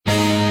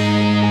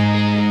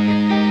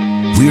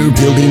We're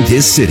building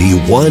this city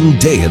one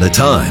day at a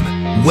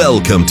time.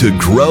 Welcome to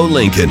Grow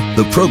Lincoln,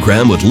 the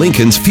program with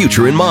Lincoln's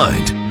future in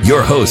mind.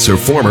 Your hosts are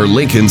former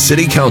Lincoln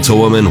City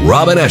Councilwoman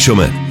Robin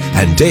Eshelman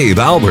and Dave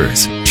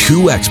Albers,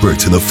 two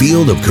experts in the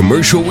field of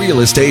commercial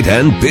real estate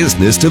and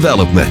business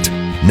development.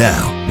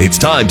 Now, it's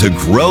time to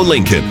Grow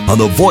Lincoln on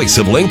the voice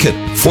of Lincoln,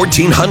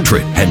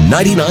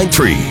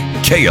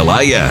 1499.3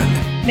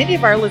 KLIN. Many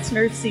of our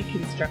listeners see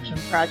construction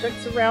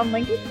projects around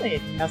Lincoln. They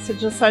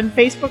message us on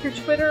Facebook or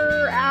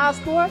Twitter,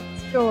 ask what's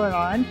going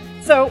on.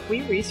 So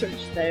we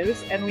researched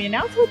those and we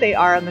announce what they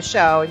are on the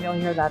show, and you'll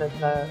hear that in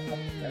the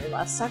very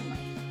last segment.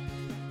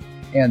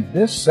 And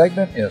this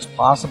segment is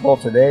possible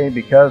today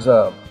because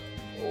of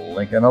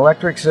Lincoln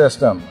Electric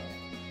System,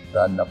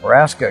 the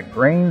Nebraska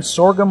Grain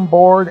Sorghum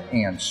Board,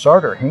 and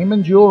Sartor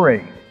Heyman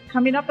Jewelry.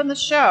 Coming up on the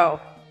show,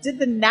 did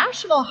the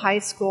National High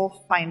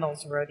School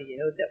Finals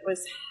Rodeo that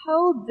was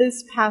held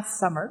this past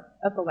summer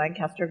at the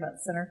Lancaster Event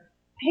Center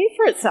pay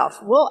for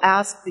itself? We'll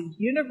ask the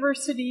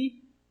University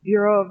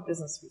Bureau of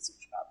Business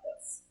Research about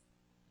this.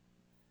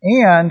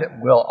 And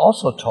we'll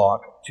also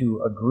talk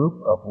to a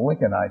group of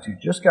Lincolnites who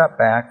just got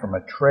back from a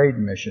trade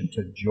mission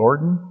to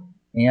Jordan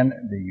and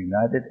the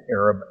United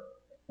Arab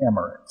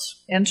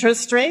Emirates.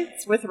 Interest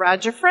rates with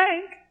Roger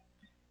Frank.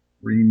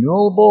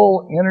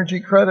 Renewable energy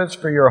credits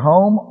for your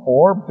home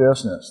or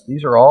business.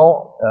 These are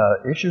all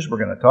issues we're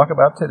going to talk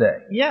about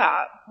today.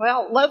 Yeah.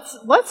 Well,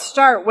 let's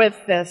start with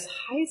this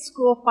high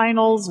school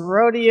finals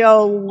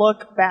rodeo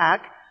look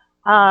back.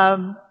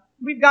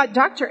 We've got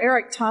Dr.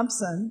 Eric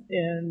Thompson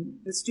in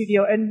the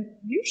studio, and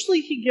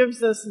usually he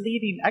gives us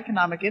leading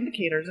economic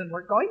indicators, and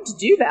we're going to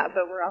do that,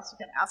 but we're also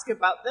going to ask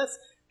about this.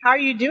 How are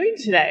you doing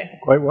today?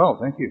 Quite well,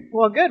 thank you.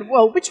 Well, good.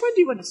 Well, which one do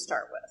you want to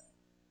start with?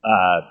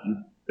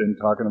 You've been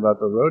talking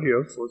about the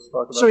rodeo, so let's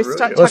talk about Shall we the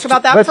rodeo. talk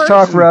about that let's first?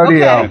 Talk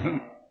rodeo.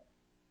 Okay.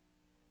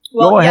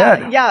 Well, Go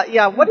ahead.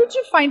 Yeah. What did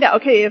you find out?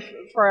 Okay,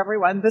 for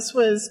everyone, this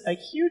was a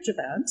huge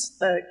event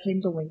that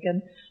came to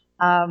Lincoln.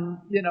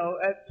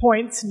 At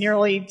points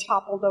nearly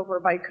toppled over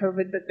by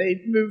COVID, but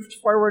they moved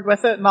forward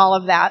with it and all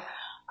of that.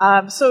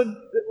 So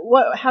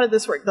how did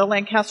this work? The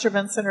Lancaster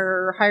Event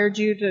Center hired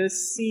you to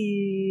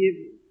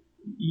see?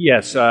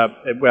 Yes,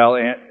 as well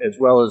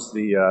as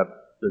the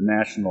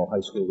National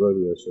High School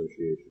Rodeo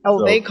Association. Oh,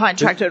 so they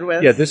contracted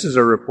with? Yeah, this is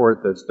a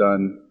report that's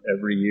done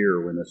every year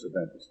when this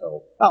event is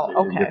held. Oh,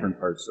 okay. In different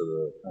parts of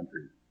the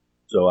country.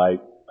 So I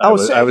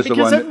was the one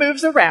because it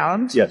moves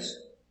around. Yes.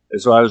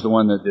 So I was the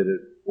one that did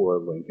it for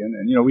Lincoln.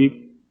 And,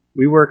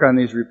 we work on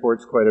these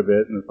reports quite a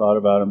bit and thought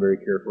about them very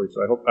carefully.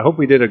 So I hope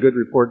we did a good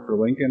report for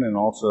Lincoln, and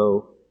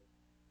also,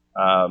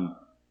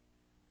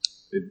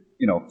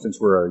 since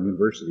we're a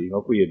university,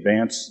 hope we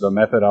advance the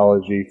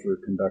methodology for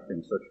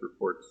conducting such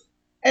reports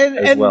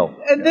as well.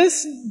 And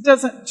this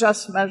doesn't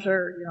just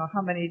measure,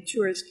 how many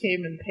tourists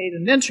came and paid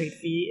an entry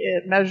fee.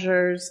 It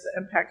measures the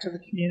impact to the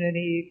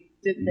community.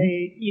 Did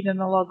they eat in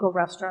the local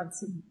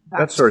restaurants? And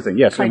that sort of thing,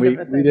 yes. And we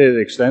did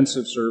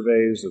extensive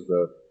surveys of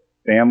the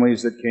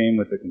families that came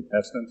with the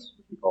contestants,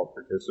 which we call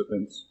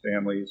participants,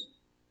 families.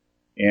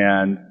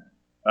 And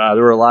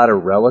there were a lot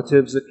of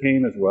relatives that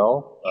came as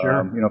well.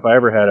 Sure. If I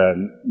ever had a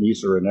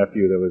niece or a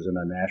nephew that was in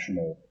a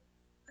national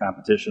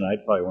competition,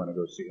 I'd probably want to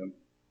go see them.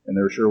 And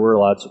there sure were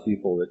lots of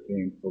people that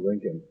came to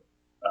Lincoln,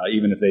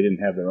 even if they didn't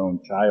have their own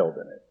child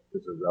in it,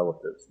 because of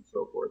relatives and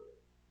so forth.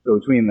 So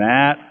between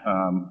that,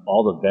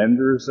 all the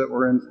vendors that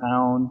were in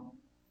town,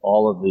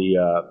 all of the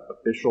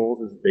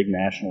officials, it's a big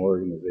national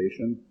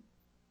organization,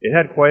 it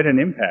had quite an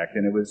impact.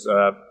 And it was,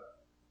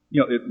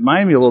 it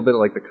reminded me a little bit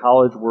like the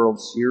College World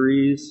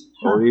Series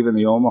or even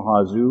the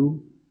Omaha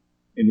Zoo,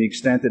 in the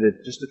extent that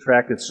it just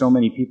attracted so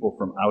many people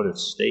from out of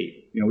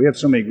state. We have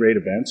so many great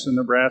events in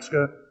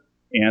Nebraska,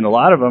 and a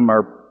lot of them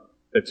are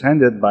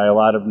attended by a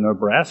lot of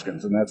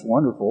Nebraskans, and that's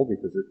wonderful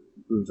because it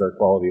improves our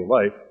quality of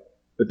life.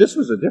 But this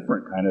was a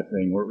different kind of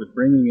thing where it was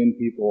bringing in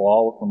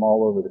people from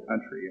all over the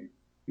country. And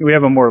we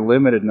have a more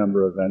limited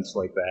number of events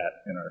like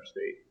that in our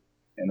state.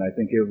 And I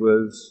think it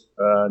was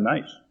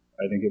nice.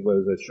 I think it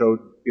was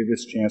give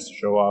us a chance to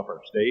show off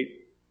our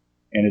state.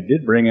 And it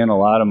did bring in a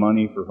lot of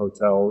money for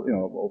hotel,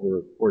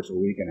 over the course of a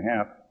week and a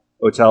half.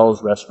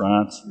 Hotels,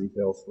 restaurants,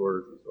 retail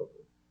stores, and so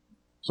forth.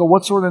 So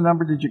what sort of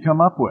number did you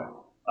come up with?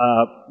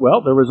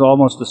 Well, there was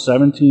almost just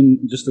in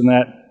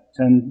that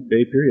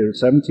 10-day period, a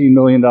 $17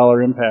 million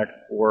impact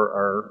for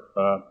our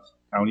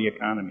county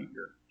economy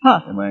here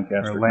in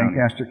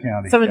Lancaster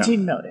County.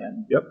 17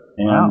 million. Yep.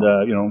 And,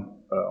 wow.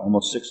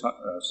 Almost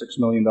 $6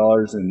 million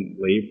in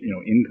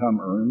labor, income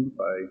earned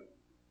by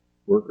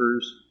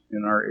workers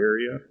in our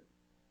area.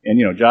 And,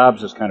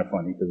 jobs is kind of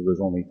funny because it was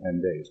only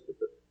 10 days. But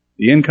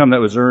the income that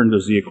was earned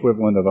is the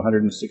equivalent of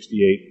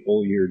 168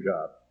 full-year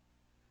jobs.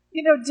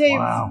 Dave,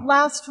 wow.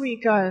 Last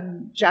week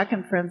on Jack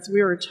and Friends,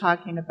 we were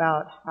talking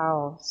about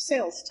how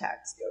sales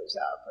tax goes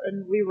up,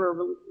 and we were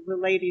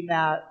relating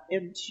that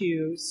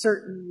into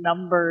certain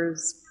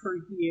numbers per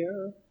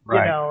year.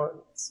 Right.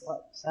 It's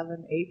what,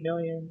 7, 8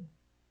 million?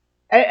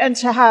 And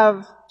to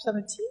have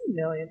 17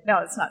 million, no,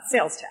 it's not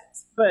sales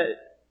tax, but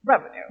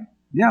revenue.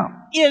 Yeah.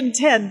 in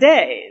 10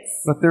 days.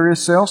 But there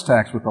is sales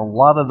tax with a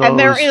lot of those. And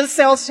there is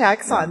sales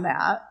tax on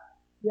that.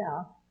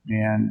 Yeah.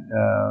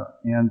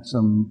 And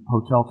some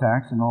hotel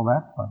tax and all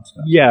that fun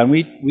stuff. Yeah, and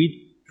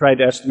we tried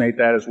to estimate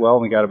that as well,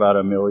 and we got about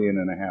 $1.5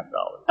 million.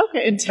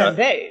 Okay, in 10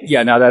 days.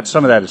 Yeah, now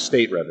some of that is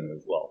state revenue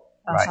as well,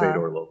 state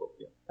or local.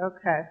 Yeah.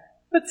 Okay.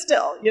 But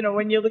still,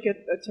 when you look at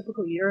a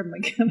typical year in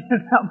Lincoln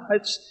and how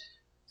much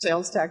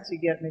sales tax you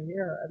get in a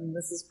year, I mean,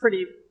 this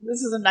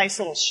is a nice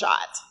little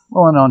shot.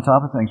 Well, and on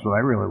top of things, what I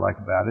really like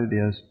about it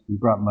is we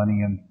brought money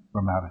in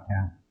from out of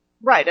town.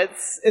 Right.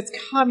 It's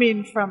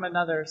coming from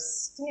another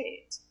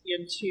state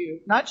into,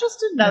 not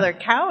just another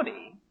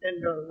county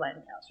into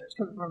Lancaster. It's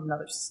coming from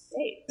another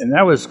state. And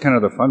that was kind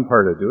of the fun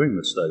part of doing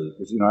the study,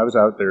 because, I was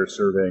out there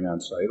surveying on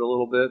site a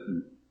little bit,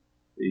 and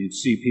you'd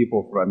see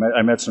people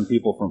I met some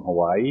people from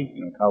Hawaii,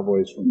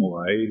 cowboys from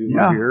Hawaii who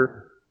were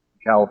here,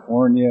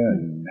 California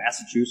and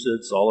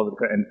Massachusetts, all over the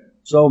country, and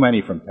so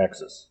many from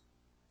Texas.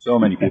 So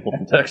many people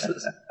from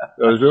Texas.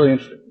 It was really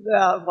interesting.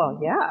 Well,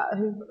 yeah.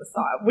 Who would have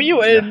thought we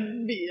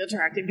would be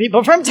attracting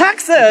people from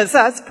Texas?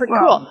 That's pretty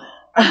cool.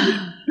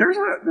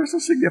 There's a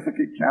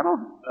significant cattle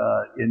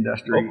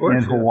industry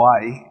in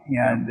Hawaii,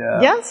 and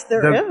yes,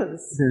 there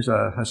is. There's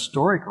a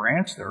historic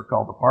ranch there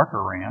called the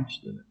Parker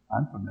Ranch that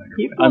I'm familiar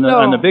with. On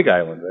the Big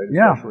Island, right?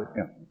 Yeah.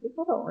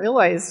 People don't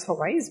realize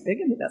Hawaii's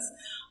big into this.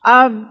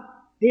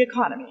 The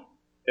economy.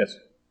 Yes.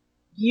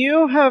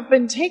 You have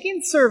been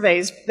taking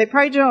surveys. They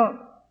probably don't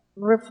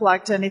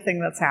reflect anything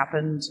that's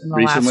happened in the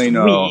Recently,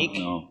 last week.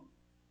 No.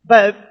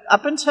 But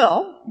up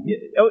until,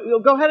 you'll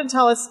go ahead and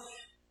tell us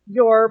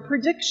your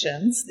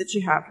predictions that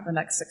you have for the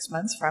next 6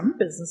 months from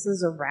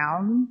businesses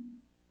around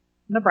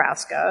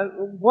Nebraska.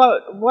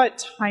 What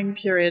time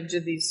period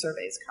did these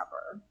surveys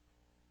cover?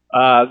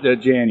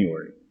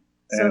 January.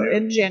 So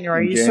in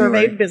January, you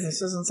surveyed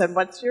businesses and said,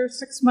 what's your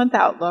 6-month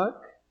outlook?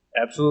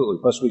 Absolutely.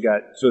 Plus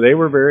so they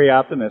were very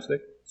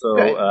optimistic. So,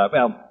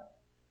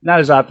 not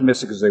as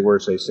optimistic as they were,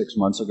 say, 6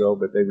 months ago,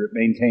 but they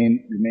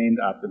remained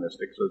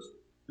optimistic. So it's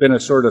been a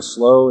sort of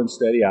slow and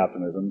steady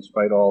optimism,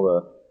 despite all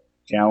the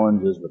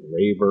challenges with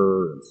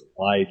labor and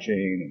supply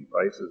chain and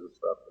prices and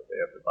stuff that they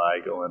have to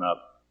buy going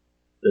up.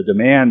 The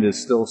demand is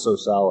still so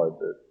solid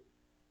that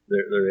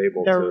they're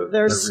able to.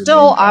 They're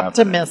still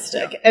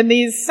optimistic. Yeah. And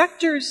these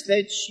sectors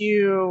that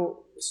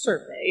you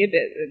surveyed,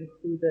 it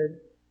included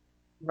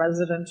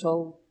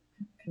residential,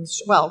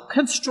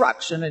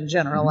 construction in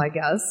general, I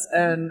guess,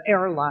 and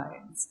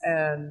airlines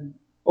and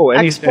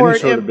any export,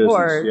 sort of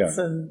imports,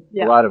 business.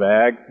 Yeah. And a lot of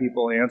ag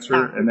people answer,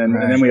 and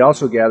then we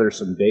also gather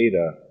some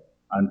data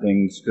on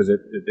things, because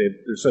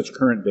there's such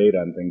current data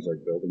on things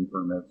like building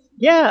permits,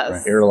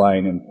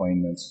 airline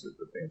enplanements,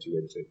 the fancy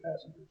way to say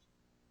passengers,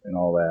 and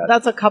all that.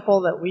 That's a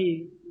couple that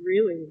we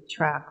really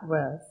track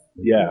with.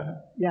 Yeah.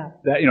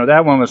 That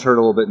that one was hurt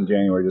a little bit in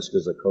January just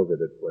because of COVID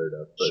had flared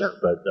up. But, sure.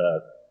 But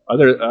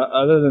other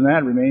than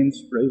that,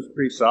 remains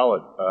pretty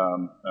solid.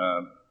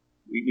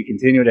 We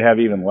continue to have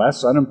even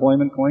less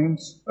unemployment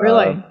claims.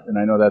 Really? And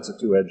I know that's a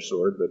two-edged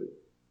sword, but it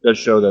does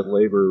show that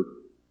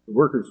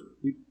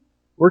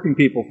working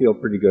people feel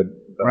pretty good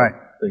about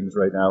things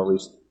right now, at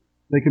least.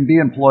 They can be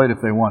employed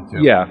if they want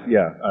to.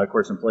 Yeah. Of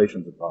course,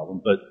 inflation's a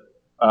problem, but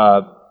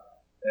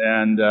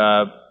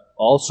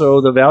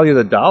also the value of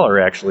the dollar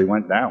actually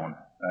went down,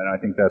 and I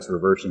think that's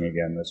reversing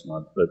again this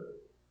month. But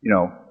we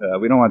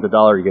don't want the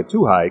dollar to get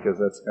too high, because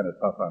that's kind of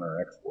tough on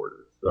our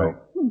exporters. So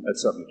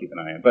that's something to keep an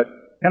eye on. But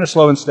kind of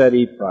slow and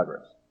steady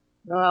progress.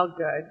 Well,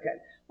 good.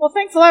 Well,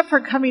 thanks a lot for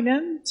coming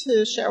in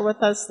to share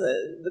with us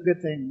the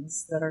good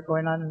things that are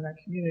going on in our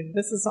community.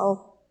 This is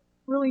all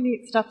really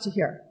neat stuff to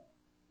hear.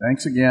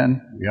 Thanks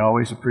again. We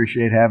always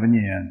appreciate having you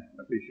in.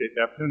 I appreciate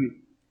the opportunity.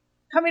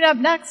 Coming up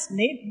next,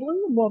 Nate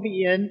Bloom will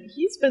be in.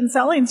 He's been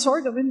selling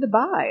sorghum in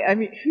Dubai. I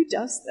mean, who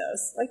does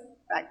this?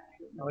 I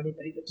don't know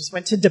anybody that just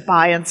went to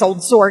Dubai and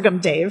sold sorghum,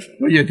 Dave.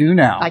 Well, you do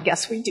now. I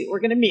guess we do.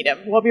 We're going to meet him.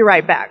 We'll be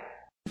right back.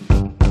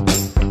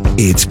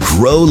 It's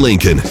Grow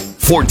Lincoln,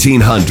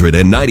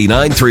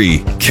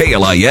 1499.3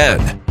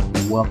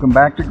 KLIN. Welcome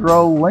back to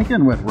Grow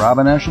Lincoln with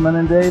Robin Eshelman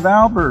and Dave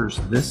Albers.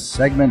 This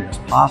segment is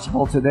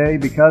possible today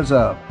because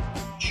of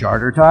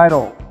Charter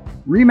Title,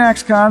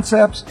 Remax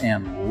Concepts,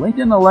 and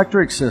Lincoln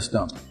Electric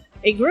System.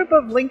 A group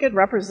of Lincoln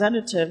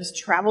representatives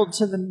traveled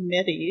to the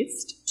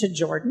Mideast, to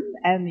Jordan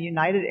and the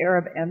United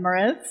Arab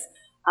Emirates.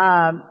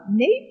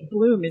 Nate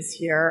Bloom is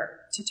here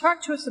to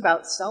talk to us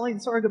about selling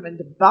sorghum in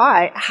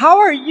Dubai. How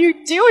are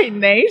you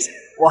doing, Nate?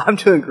 Well, I'm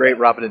doing great,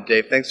 Robin and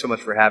Dave. Thanks so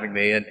much for having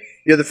me. And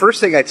the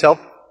first thing I tell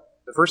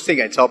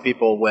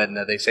people when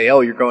they say, "Oh,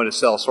 you're going to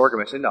sell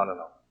sorghum," I say,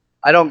 "No.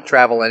 I don't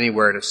travel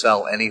anywhere to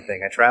sell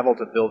anything. I travel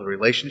to build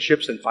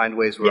relationships and find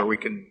ways where we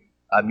can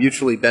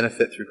mutually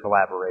benefit through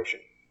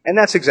collaboration." And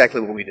that's exactly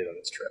what we did on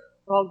this trip.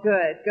 Well,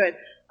 good.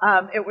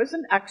 It was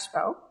an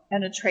expo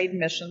and a trade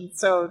mission.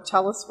 So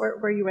tell us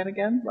where you went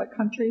again, what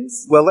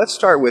countries? Well, let's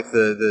start with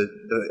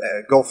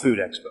the Gulf Food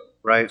Expo,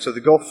 right? So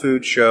the Gulf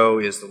Food Show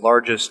is the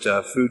largest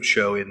food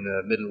show in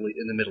the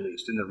Middle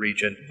East, in the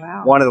region.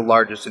 Wow. One of the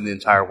largest in the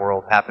entire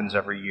world, happens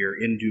every year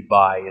in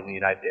Dubai in the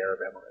United Arab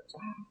Emirates.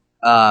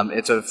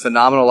 It's a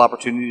phenomenal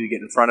opportunity to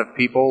get in front of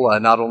people,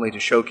 not only to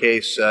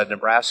showcase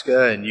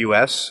Nebraska and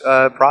U.S.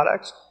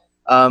 Products,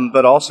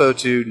 but also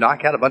to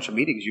knock out a bunch of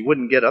meetings you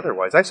wouldn't get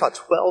otherwise. I saw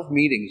 12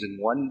 meetings in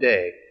one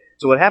day.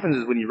 So what happens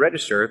is when you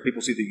register,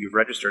 people see that you've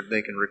registered,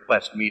 they can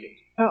request meetings.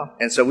 Oh.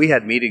 And so we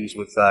had meetings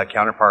with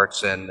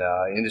counterparts and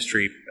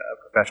industry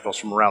professionals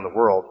from around the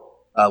world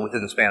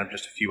within the span of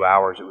just a few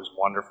hours. It was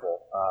wonderful.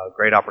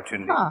 Great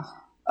opportunity.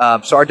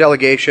 Huh. So our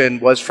delegation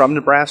was from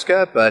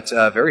Nebraska, but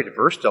a very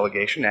diverse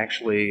delegation,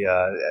 actually.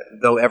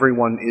 Though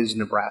everyone is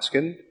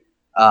Nebraskan,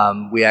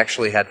 we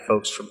actually had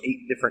folks from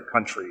 8 different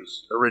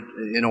countries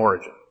in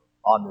origin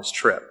on this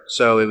trip.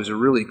 So it was a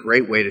really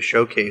great way to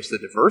showcase the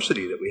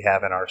diversity that we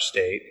have in our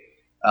state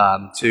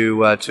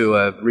to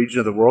a region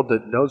of the world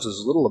that knows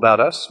as little about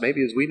us,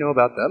 maybe as we know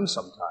about them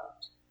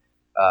sometimes.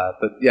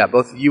 But yeah,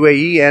 both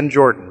UAE and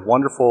Jordan,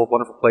 wonderful,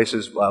 wonderful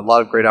places, a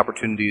lot of great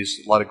opportunities,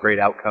 a lot of great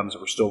outcomes that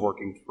we're still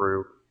working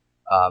through.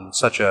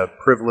 Such a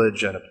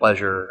privilege and a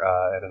pleasure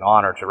and an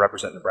honor to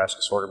represent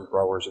Nebraska sorghum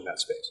growers in that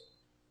space.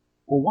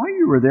 Well, while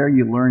you were there,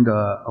 you learned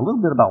a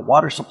little bit about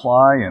water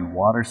supply and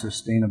water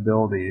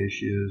sustainability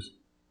issues.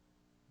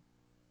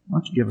 Why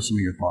don't you give us some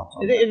of your thoughts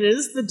on that? It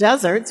is the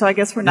desert, so I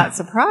guess we're not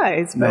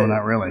surprised. No,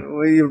 not really.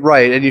 Well, you're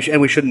right,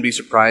 and we shouldn't be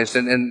surprised.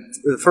 And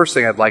the first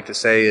thing I'd like to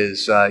say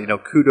is,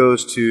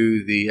 kudos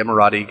to the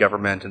Emirati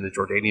government and the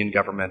Jordanian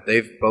government.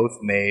 They've both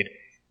made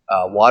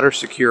water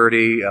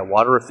security,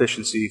 water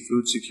efficiency,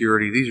 food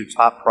security. These are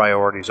top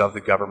priorities of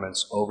the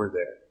governments over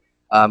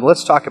there.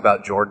 Let's talk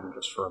about Jordan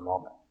just for a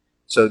moment.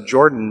 So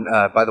Jordan,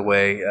 by the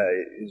way,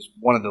 is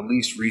one of the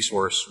least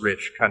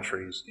resource-rich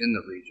countries in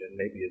the region,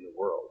 maybe in the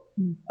world.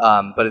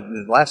 But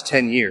in the last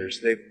 10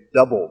 years, they've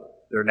doubled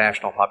their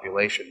national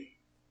population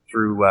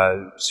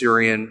through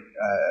Syrian,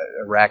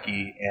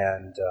 Iraqi,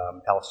 and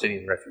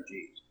Palestinian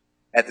refugees.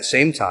 At the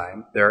same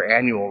time, their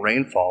annual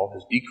rainfall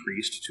has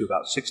decreased to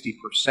about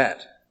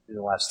 60% in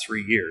the last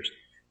 3 years.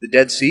 The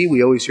Dead Sea,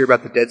 we always hear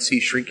about the Dead Sea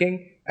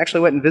shrinking. I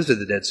actually went and visited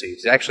the Dead Sea.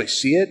 To actually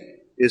see it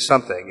is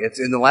something. It's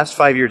in the last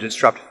 5 years, it's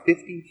dropped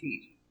 50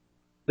 feet.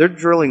 They're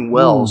drilling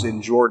wells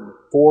in Jordan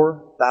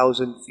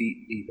 4,000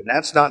 feet deep. And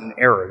that's not an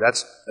error.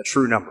 That's a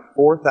true number,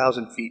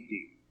 4,000 feet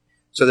deep.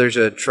 So there's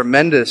a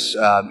tremendous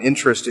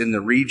interest in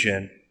the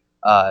region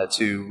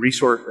to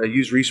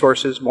use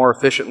resources more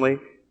efficiently,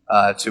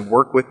 to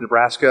work with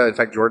Nebraska. In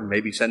fact, Jordan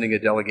may be sending a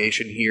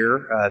delegation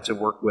here to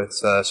work with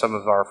some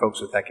of our folks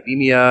with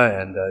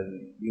academia and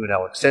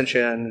UNL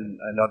Extension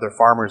and other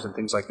farmers and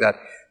things like that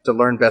to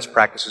learn best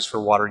practices for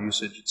water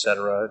usage, et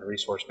cetera, and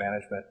resource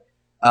management.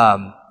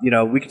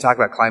 We could talk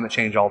about climate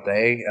change all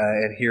day,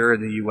 and here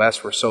in the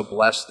U.S. we're so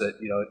blessed that,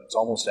 it's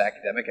almost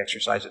academic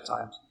exercise at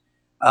times.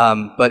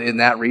 But in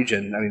that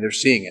region, they're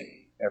seeing it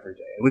every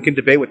day. And we can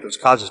debate what those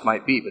causes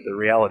might be, but the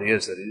reality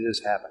is that it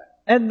is happening.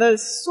 And the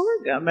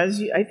sorghum,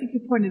 I think you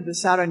pointed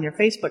this out on your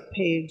Facebook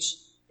page,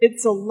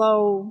 it's a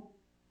low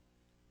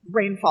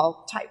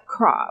rainfall type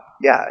crop.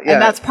 Yeah. And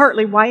that's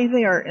partly why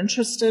they are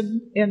interested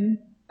in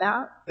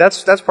that?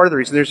 That's part of the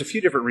reason. There's a few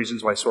different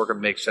reasons why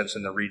sorghum makes sense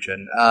in the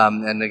region.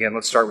 And again,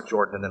 let's start with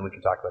Jordan, and then we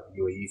can talk about the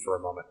UAE for a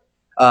moment.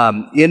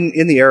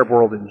 In the Arab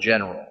world in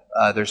general,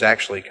 there's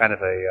actually kind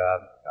of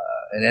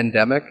an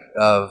endemic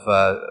of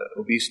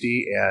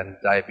obesity and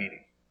diabetes.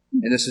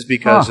 And this is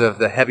because of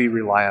the heavy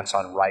reliance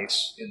on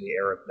rice in the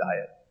Arab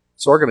diet.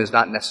 Sorghum is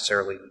not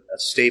necessarily a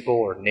staple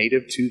or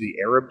native to the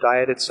Arab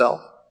diet itself,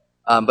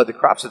 but the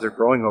crops that they're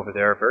growing over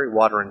there are very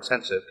water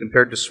intensive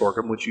compared to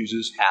sorghum, which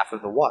uses half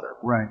of the water.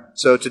 Right.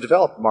 So to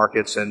develop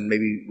markets and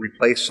maybe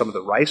replace some of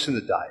the rice in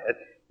the diet,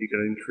 you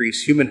can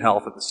increase human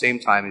health at the same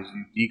time as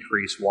you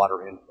decrease water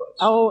inputs.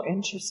 Oh,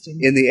 interesting.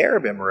 In the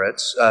Arab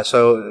Emirates,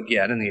 so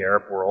again, in the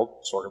Arab world,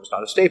 sorghum is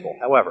not a staple.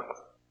 However,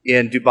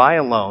 in Dubai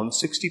alone,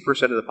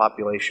 60% of the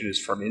population is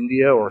from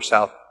India or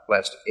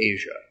Southwest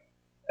Asia.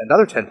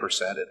 Another 10%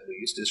 at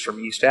least is from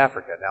East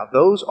Africa. Now,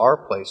 those are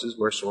places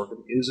where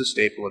sorghum is a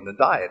staple in the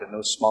diet, and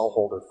those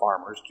smallholder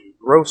farmers do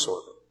grow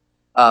sorghum.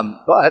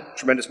 But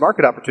tremendous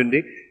market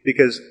opportunity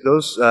because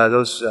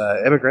those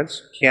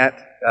immigrants can't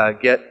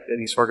get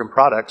any sorghum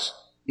products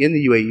in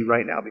the UAE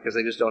right now because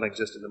they just don't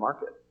exist in the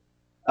market.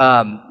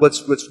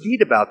 What's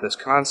neat about this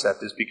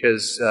concept is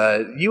because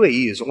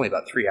UAE is only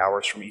about 3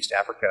 hours from East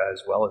Africa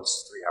as well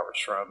as 3 hours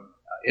from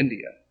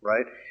India,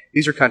 right?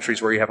 These are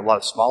countries where you have a lot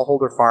of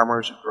smallholder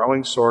farmers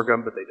growing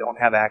sorghum, but they don't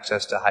have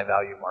access to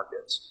high-value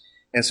markets.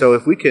 And so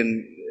if we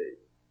can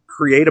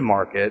create a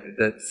market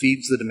that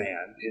feeds the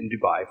demand in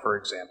Dubai, for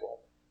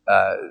example,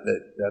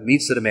 that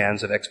meets the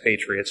demands of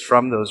expatriates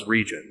from those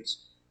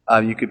regions,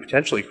 you could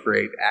potentially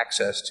create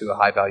access to a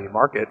high-value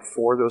market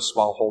for those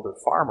smallholder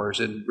farmers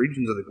in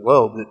regions of the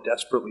globe that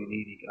desperately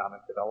need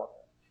economic development.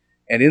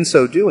 And in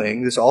so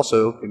doing, this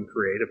also can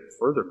create a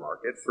further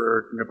market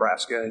for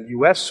Nebraska and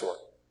U.S. sorghum,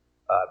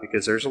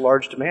 because there's a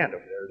large demand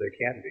over there. There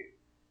can be.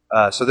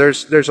 So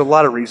there's a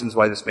lot of reasons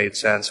why this made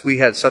sense. We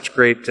had such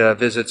great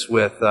visits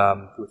with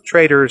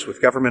traders,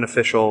 with government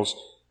officials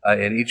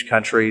in each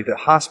country. The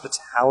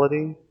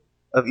hospitality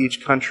of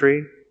each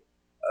country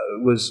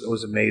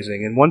was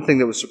amazing. And one thing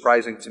that was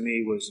surprising to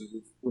me was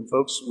when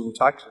we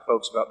talked to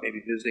folks about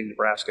maybe visiting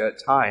Nebraska at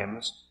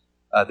times,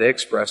 they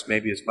expressed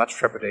maybe as much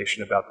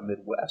trepidation about the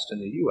Midwest in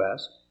the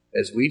U.S.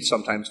 as we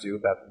sometimes do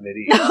about the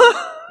Mideast.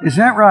 Is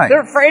that right?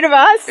 They're afraid of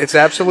us? It's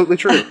absolutely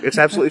true. It's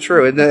absolutely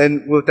true. And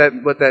then what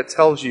that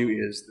tells you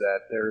is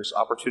that there's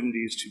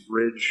opportunities to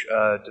bridge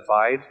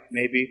divide,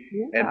 maybe,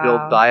 and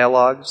build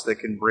dialogues that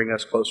can bring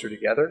us closer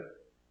together.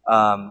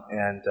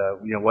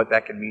 What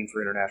that can mean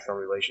for international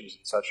relations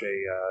in such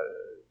a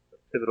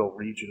pivotal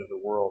region of the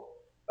world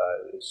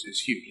is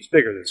huge. It's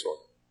bigger than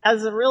Sorghum.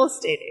 As a real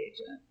estate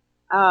agent,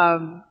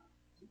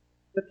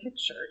 the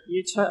picture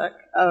you took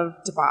of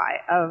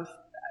Dubai, I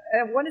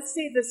want to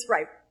say this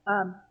right,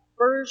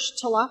 Burj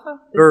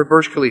Khalifa?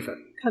 Burj Khalifa.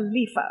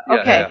 Khalifa,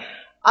 Yeah, okay. yeah.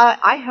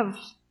 I have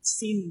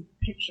seen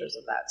pictures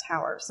of that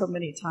tower so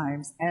many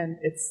times, and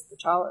it's the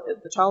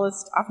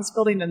tallest office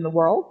building in the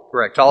world.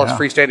 Correct. Tallest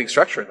freestanding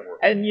structure in the world.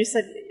 And you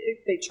said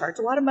they charge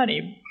a lot of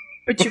money,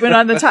 but you went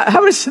on the top.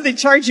 How much did they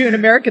charge you in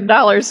American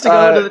dollars to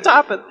go to the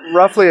top?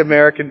 Roughly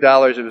American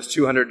dollars, it was $200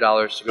 to go to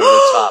the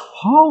top.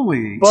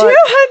 Holy. But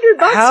 $200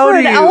 for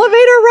an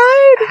elevator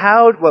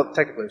ride? Well,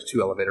 technically it was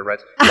 2 elevator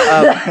rides.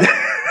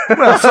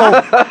 Well,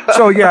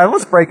 so yeah,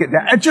 let's break it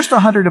down. Just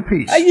 100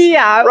 apiece.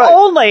 Yeah, Right.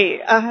 only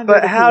 100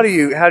 But how do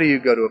apiece. you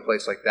go to a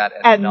place like that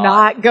And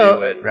not go?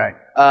 do it? Right.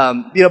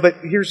 But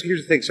here's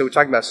the thing. So we're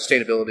talking about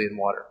sustainability in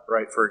water,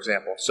 right? For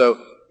example, so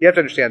you have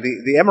to understand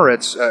the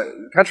Emirates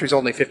country's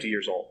only 50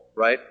 years old,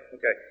 right?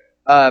 Okay,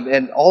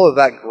 and all of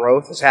that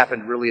growth has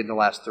happened really in the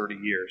last 30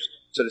 years.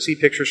 So to see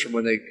pictures from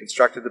when they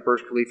constructed the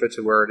Burj Khalifa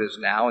to where it is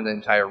now in the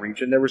entire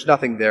region, there was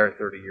nothing there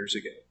 30 years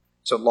ago.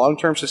 So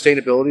long-term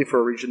sustainability for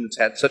a region that's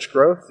had such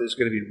growth is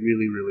going to be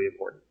really, really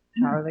important.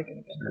 How are they going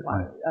to get the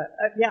water?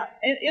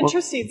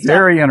 Interesting stuff.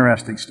 Very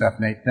interesting stuff,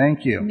 Nate.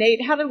 Thank you.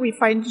 Nate, how do we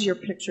find your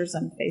pictures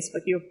on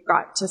Facebook? You've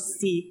got to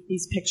see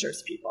these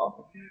pictures,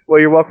 people. Well,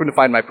 you're welcome to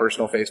find my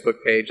personal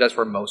Facebook page. That's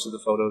where most of the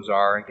photos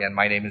are. Again,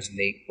 my name is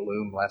Nate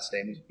Bloom. Last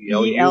name is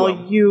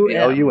B-L-U-M.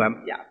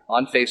 B-L-U-M. Yeah.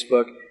 On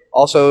Facebook.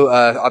 Also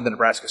on the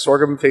Nebraska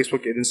Sorghum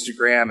Facebook and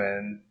Instagram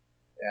and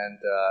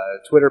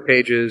Twitter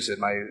pages,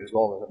 and as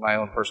well as my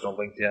own personal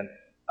LinkedIn.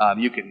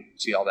 You can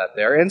see all that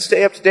there and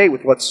stay up to date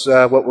with what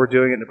we're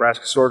doing at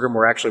Nebraska Sorghum.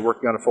 We're actually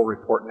working on a full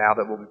report now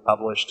that will be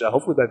published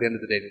hopefully by the end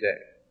of the day today.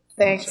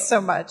 Thanks so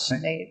much,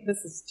 Nate. This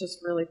is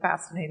just really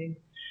fascinating.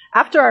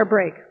 After our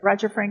break,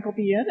 Roger Frank will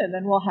be in, and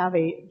then we'll have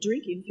a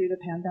Drinking Through the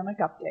Pandemic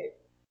update.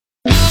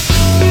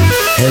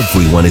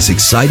 Everyone is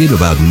excited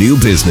about new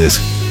business,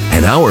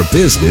 and our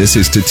business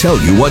is to tell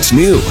you what's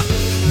new.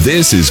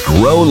 This is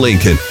Grow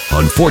Lincoln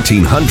on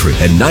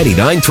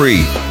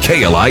 1499.3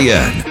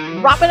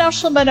 KLIN. Robin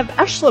Eschliman of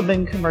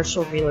Eschliman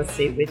Commercial Real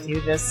Estate with you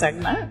this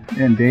segment.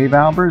 And Dave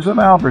Albers of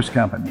Albers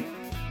Company.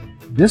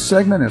 This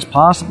segment is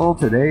possible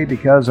today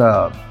because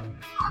of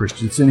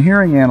Christensen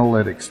Hearing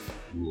Analytics,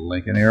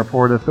 Lincoln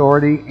Airport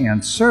Authority,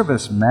 and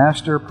Service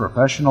Master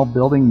Professional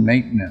Building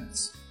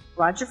Maintenance.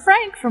 Roger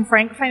Frank from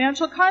Frank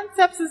Financial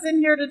Concepts is in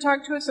here to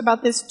talk to us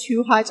about this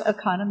too hot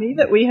economy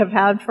that we have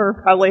had for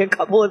probably a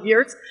couple of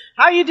years.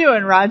 How are you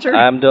doing, Roger?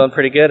 I'm doing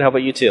pretty good. How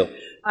about you two?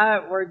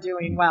 We're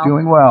doing well.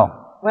 Doing well.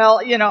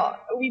 Well,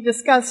 we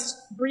discussed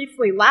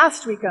briefly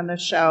last week on the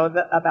show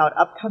about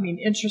upcoming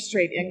interest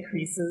rate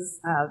increases.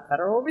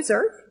 Federal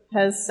Reserve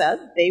has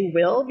said they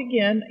will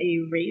begin a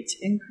rate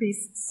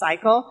increase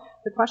cycle.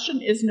 The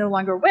question is no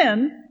longer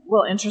when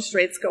will interest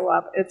rates go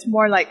up. It's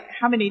more like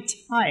how many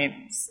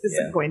times is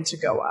it going to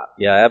go up?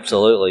 Yeah,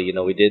 absolutely.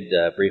 We did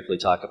briefly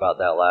talk about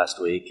that last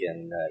week,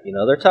 and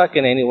they're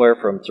talking anywhere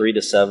from 3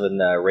 to 7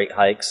 rate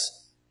hikes.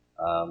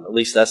 At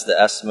least that's the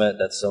estimate.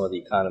 That's some of the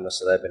economists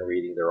that I've been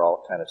reading. They're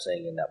all kind of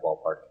saying in that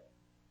ballpark.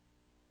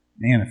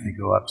 Man, if they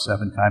go up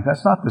 7 times,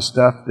 that's not the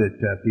stuff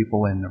that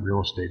people in the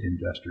real estate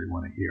industry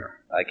want to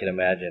hear. I can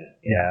imagine.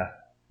 Yeah,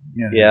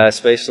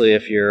 especially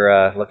if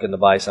you're looking to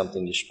buy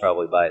something, you should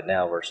probably buy it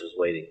now versus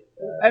waiting.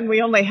 And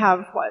we only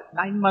have,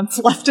 9 months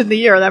left in the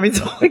year. That means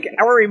like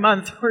every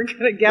month we're going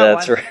to get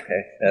That's one.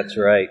 right. That's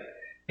right.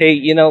 Hey,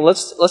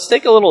 let's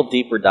take a little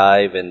deeper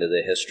dive into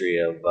the history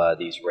of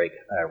these rate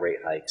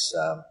hikes.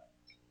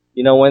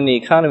 When the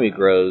economy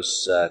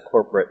grows,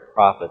 corporate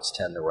profits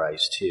tend to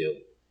rise too,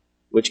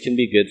 which can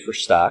be good for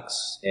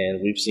stocks, and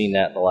we've seen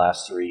that in the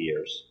last 3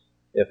 years.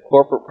 If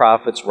corporate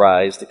profits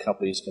rise, the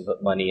companies can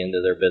put money into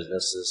their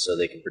businesses so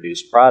they can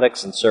produce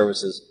products and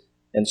services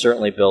and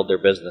certainly build their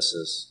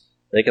businesses.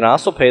 They can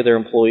also pay their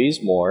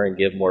employees more and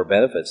give more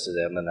benefits to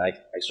them, and I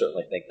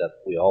certainly think that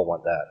we all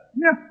want that.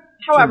 Yeah.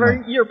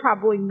 However, you're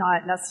probably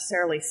not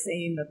necessarily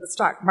saying that the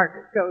stock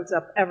market goes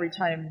up every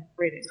time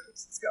rate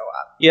increases go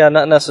up. Yeah,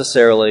 not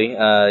necessarily.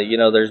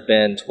 There's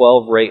been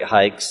 12 rate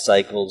hike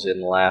cycles in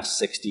the last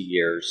 60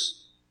 years.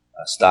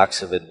 Stocks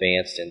have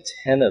advanced in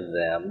 10 of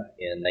them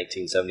in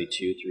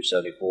 1972 through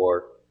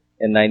 74,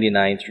 and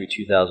 99 through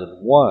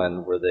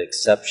 2001 were the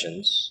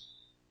exceptions.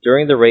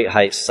 During the rate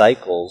hike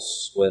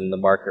cycles, when the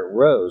market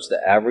rose,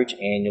 the average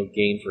annual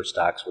gain for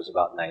stocks was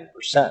about 9%,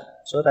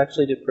 so it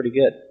actually did pretty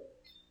good.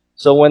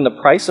 So when the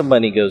price of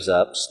money goes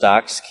up,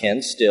 stocks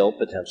can still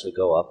potentially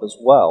go up as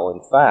well. In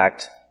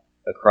fact,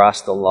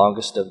 across the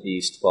longest of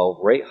these 12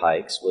 rate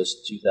hikes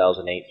was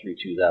 2008 through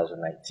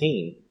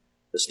 2019.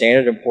 The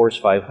Standard & Poor's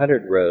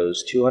 500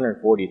 rose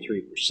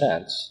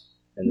 243%,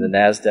 and the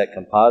NASDAQ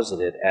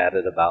Composite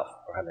added about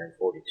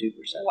 442% during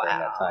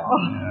that time.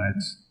 Yeah,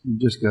 it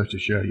just goes to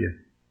show you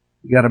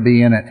got to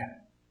be in it.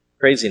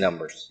 Crazy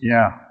numbers.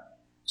 Yeah.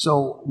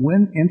 So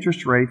when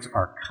interest rates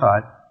are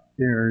cut,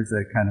 there's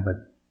a kind of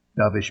a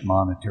dovish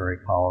monetary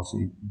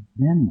policy.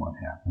 Then what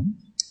happens?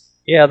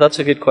 Yeah, that's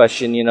a good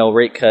question.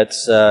 Rate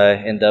cuts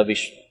and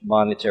dovish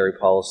monetary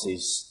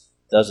policies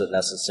doesn't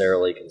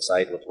necessarily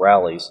coincide with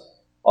rallies.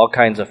 All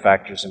kinds of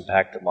factors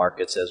impact the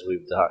markets, as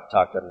we've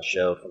talked on the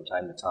show from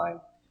time to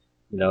time.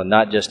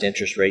 Not just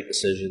interest rate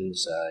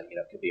decisions. It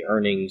could be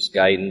earnings,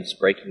 guidance,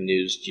 breaking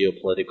news,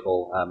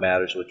 geopolitical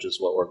matters, which is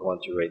what we're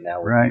going through right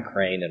now with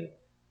Ukraine and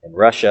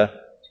Russia.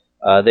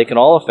 They can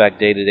all affect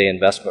day-to-day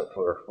investment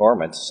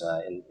performance.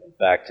 In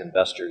fact,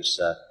 investors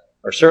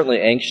are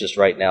certainly anxious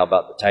right now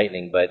about the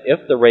tightening, but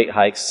if the rate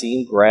hikes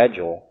seem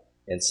gradual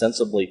and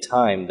sensibly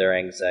timed, their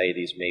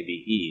anxieties may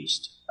be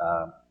eased.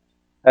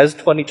 As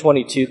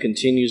 2022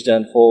 continues to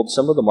unfold,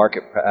 some of the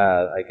market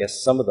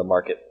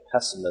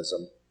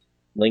pessimism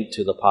linked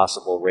to the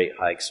possible rate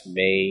hikes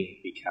may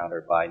be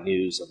countered by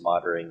news of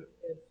moderating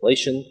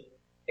inflation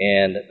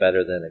and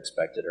better than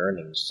expected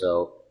earnings.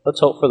 So let's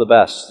hope for the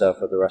best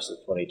for the rest of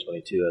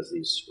 2022 as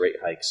these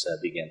rate hikes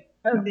begin.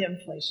 The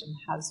inflation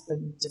has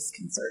been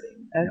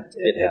disconcerting.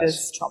 It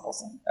is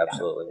troublesome.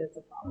 Absolutely. Yeah, it's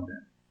a problem. Okay.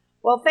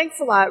 Well, thanks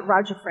a lot.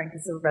 Roger Frank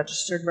is a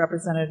registered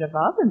representative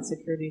of and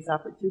securities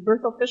offered through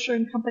Berthel Fisher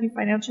and Company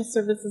Financial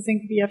Services,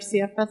 Inc.,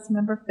 BFCFS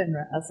member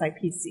FINRA,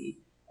 SIPC.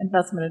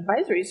 Investment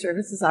advisory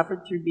services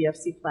offered through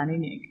BFC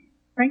Planning, Inc.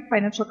 Frank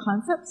Financial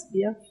Concepts,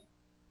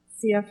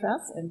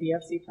 BFCFS, and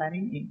BFC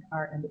Planning, Inc.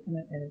 are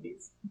independent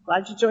entities. I'm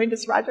glad you joined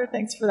us, Roger.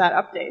 Thanks for that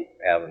update.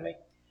 For having me.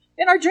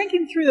 In our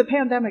Drinking Through the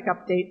Pandemic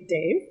update,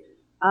 Dave,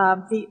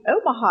 the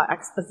Omaha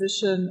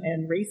Exposition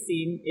and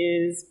Racing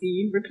is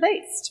being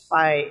replaced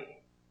by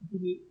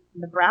the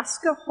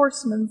Nebraska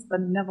Horsemen's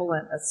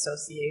Benevolent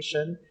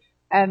Association.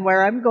 And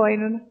where I'm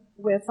going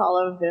with all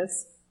of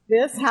this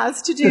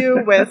has to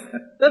do with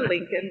the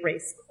Lincoln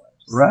Race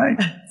Course. Right,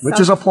 which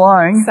is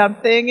applying.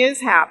 Something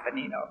is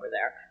happening over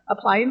there.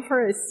 Applying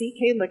for a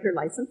CK liquor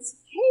license,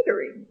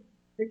 catering.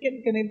 They're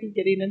going to be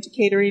getting into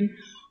catering.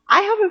 I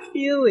have a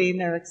feeling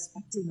they're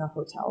expecting the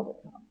hotel to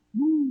come.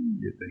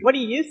 You think? What do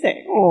you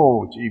think?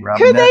 Oh, gee,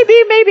 Robin. Could they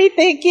be maybe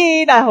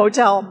thinking a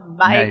hotel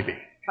might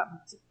come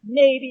to,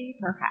 maybe,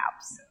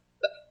 perhaps.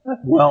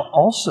 Well,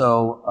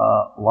 also,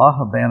 La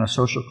Habana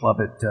Social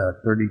Club at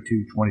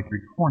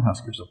 3223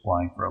 Cornhuskers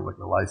applying for a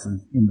liquor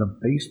license in the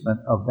basement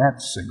of that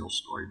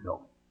single-story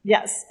building.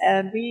 Yes,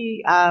 and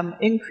we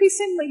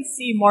increasingly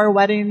see more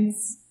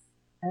weddings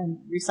and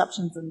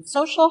receptions in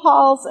social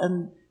halls,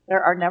 and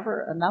there are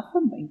never enough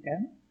in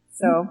Lincoln.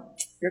 So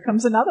here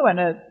comes another one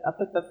up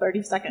at the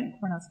 32nd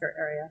Cornhusker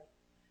area.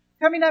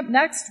 Coming up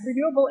next,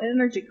 renewable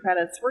energy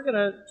credits. We're going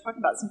to talk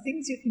about some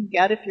things you can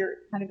get if you're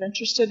kind of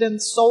interested in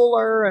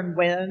solar and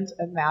wind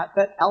and that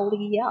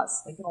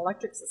LES, Lincoln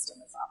Electric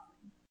System, is offering.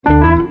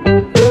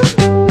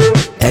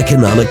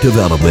 Economic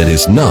development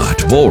is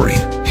not boring.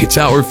 It's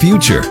our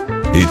future.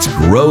 It's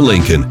Grow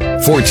Lincoln,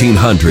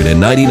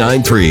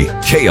 1499.3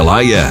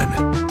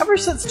 KLIN. Ever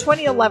since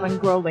 2011,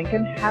 Grow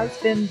Lincoln has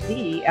been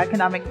the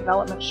economic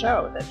development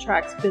show that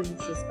tracks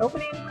businesses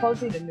opening,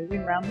 closing, and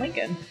moving around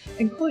Lincoln,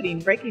 including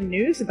breaking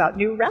news about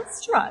new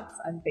restaurants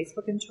on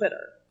Facebook and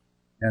Twitter.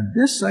 And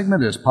this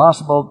segment is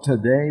possible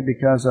today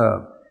because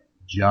of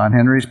John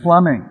Henry's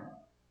Plumbing,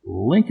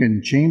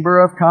 Lincoln Chamber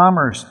of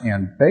Commerce,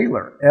 and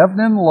Baylor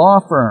Evnen Law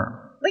Firm.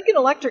 Lincoln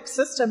Electric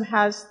System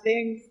has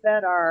things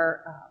that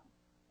are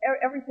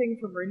everything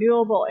from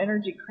renewable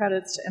energy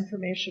credits to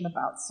information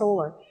about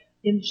solar.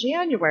 In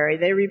January,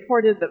 they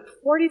reported that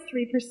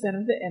 43%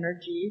 of the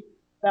energy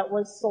that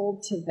was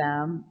sold to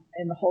them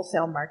in the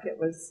wholesale market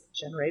was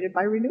generated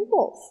by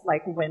renewables,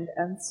 like wind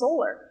and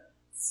solar.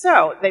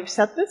 So they've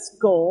set this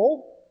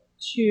goal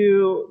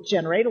to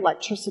generate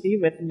electricity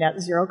with net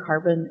zero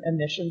carbon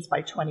emissions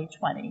by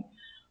 2020.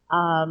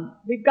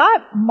 We've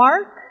got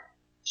Mark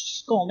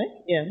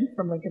Skolnick in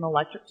from Lincoln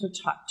Electric to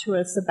talk to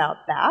us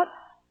about that.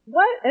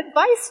 What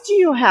advice do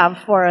you have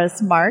for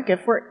us, Mark,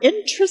 if we're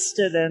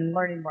interested in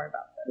learning more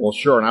about this? Well,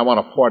 sure, and I want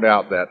to point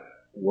out that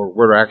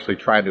we're actually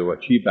trying to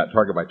achieve that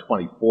target by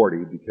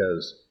 2040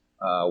 because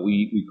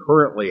we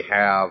currently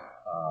have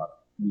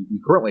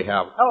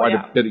quite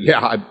a bit.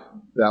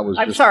 That was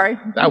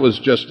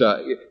just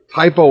a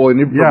typo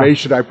in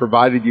information I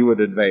provided you in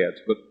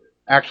advance. But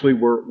actually,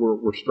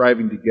 we're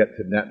striving to get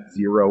to net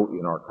zero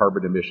in our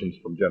carbon emissions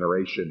from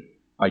generation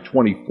by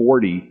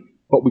 2040.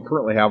 But we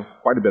currently have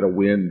quite a bit of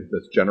wind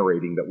that's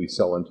generating that we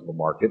sell into the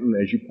market. And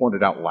as you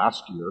pointed out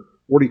last year,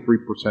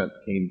 43%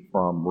 came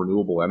from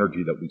renewable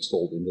energy that we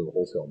sold into the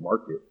wholesale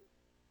market.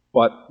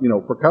 But,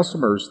 for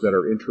customers that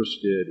are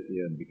interested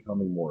in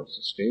becoming more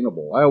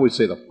sustainable, I always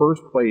say the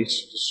first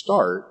place to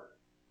start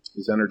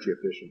is energy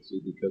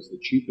efficiency, because the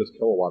cheapest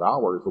kilowatt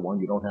hour is the one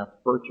you don't have to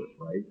purchase,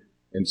 right?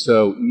 And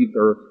so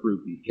either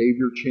through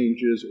behavior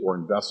changes or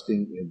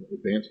investing in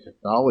advanced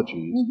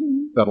technologies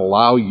that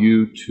allow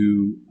you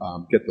to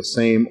get the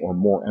same or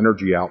more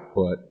energy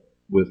output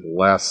with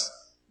less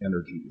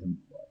energy input.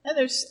 And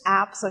there's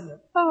apps on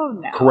your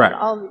phone now. Correct.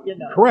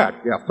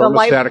 Correct. Yeah. The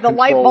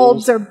light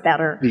bulbs are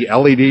better. The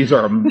LEDs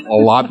are a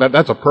lot.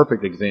 That's a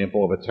perfect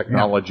example of a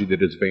technology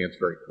that is advanced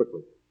very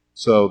quickly.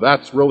 So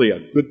that's really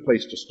a good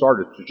place to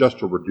start, is just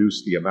to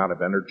reduce the amount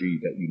of energy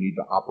that you need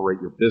to operate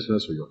your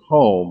business or your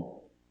home.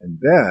 And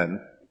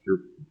then, if you're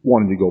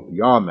wanting to go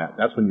beyond that,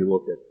 that's when you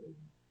look at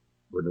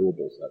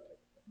renewables.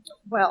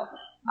 Well,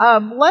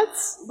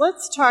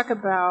 let's talk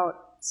about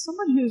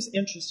someone who's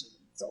interested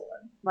in solar.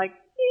 Like,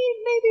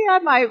 maybe I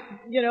might,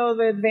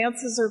 the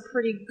advances are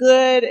pretty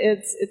good.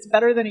 It's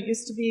better than it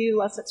used to be,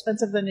 less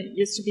expensive than it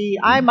used to be.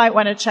 I might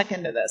want to check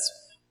into this.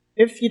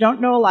 If you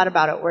don't know a lot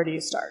about it, where do you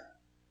start?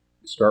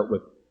 Start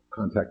with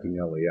contacting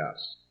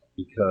LES,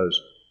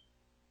 because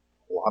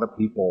a lot of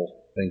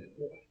people think,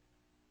 boy,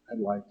 I'd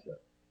like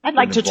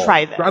to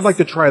try this. I'd like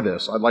to try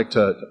this. I'd like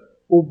to.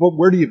 Well, but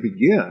where do you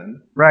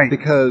begin? Right.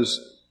 Because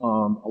a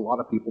lot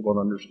of people don't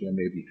understand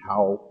maybe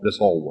how this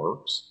all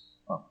works.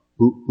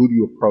 Who do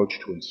you approach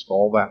to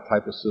install that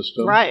type of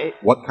system? Right.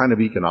 What kind of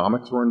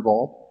economics are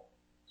involved?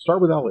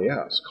 Start with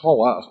LES.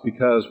 Call us,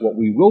 because what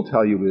we will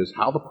tell you is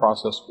how the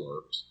process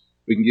works.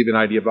 We can give you an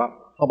idea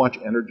about how much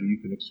energy you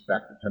can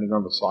expect depending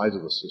on the size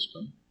of the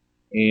system.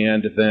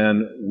 And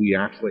then we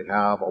actually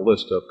have a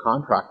list of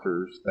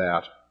contractors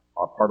that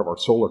are part of our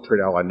Solar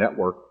Trade Ally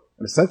network.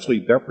 And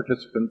essentially, they're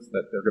participants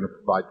that they're going to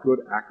provide good,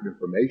 accurate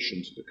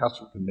information so the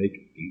customer can make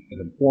an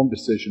informed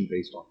decision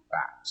based on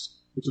facts,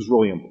 which is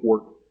really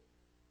important.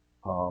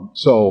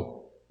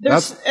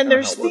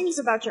 There's things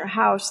about your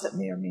house that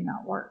may or may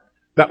not work.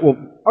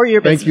 Or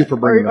your business. Thank you for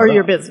bringing that up. Or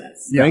your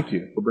business. Yeah. Thank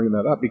you for bringing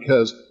that up,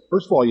 because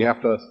first of all, you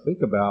have to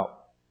think about,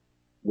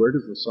 where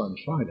does the sun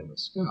shine in the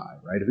sky,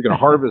 right? If you're going to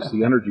harvest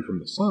the energy from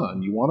the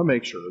sun, you want to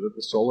make sure that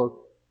the solar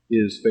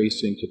is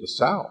facing to the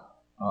south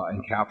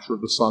and capture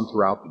the sun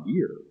throughout the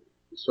year.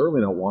 You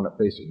certainly don't want it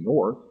facing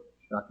north.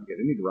 You're not going to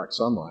get any direct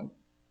sunlight.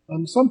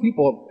 Some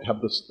people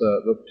have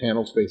the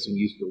panels facing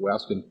east or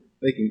west, and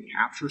they can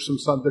capture some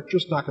sun. They're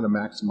just not going to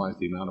maximize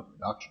the amount of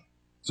production.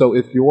 So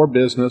if your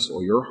business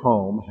or your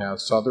home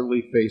has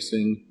southerly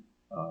facing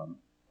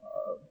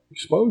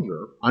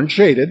exposure,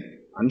 unshaded,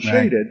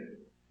 right,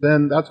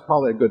 then that's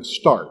probably a good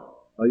start.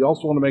 You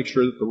also want to make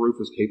sure that the roof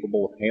is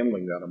capable of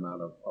handling that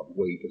amount of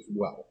weight as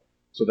well.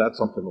 So that's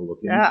something to look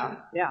into.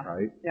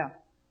 Right?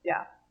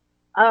 Yeah.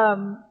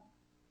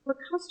 For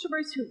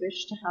customers who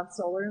wish to have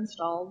solar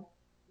installed,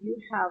 you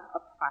have a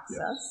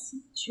process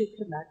to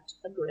connect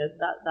a grid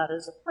that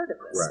is a part of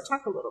this. Right.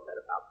 Talk a little bit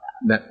about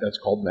that. That's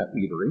called net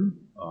metering.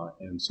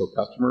 And so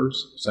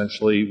customers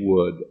essentially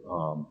would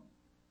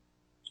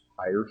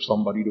hire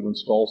somebody to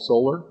install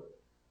solar.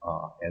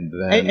 And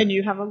then and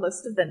you have a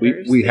list of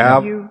vendors we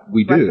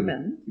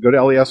recommend. Go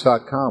to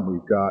les.com.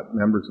 We've got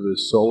members of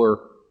this Solar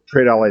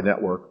Trade Ally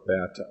network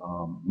that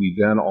we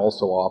then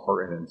also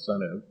offer an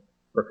incentive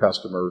for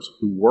customers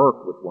who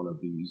work with one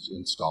of these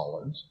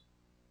installers.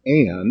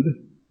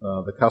 And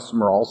the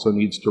customer also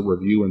needs to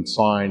review and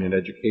sign an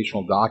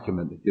educational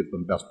document that gives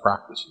them best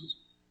practices.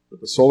 But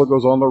the solar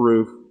goes on the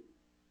roof,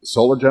 the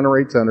solar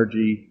generates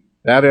energy,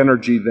 that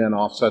energy then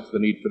offsets the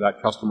need for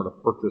that customer to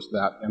purchase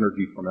that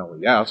energy from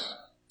LES.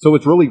 So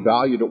it's really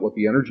valued at what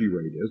the energy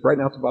rate is. Right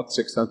now it's about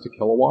 6 cents a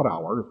kilowatt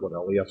hour is what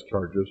LES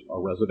charges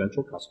our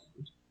residential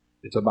customers.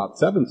 It's about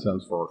 7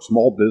 cents for our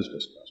small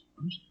business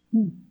customers.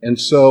 And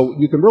so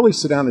you can really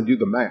sit down and do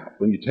the math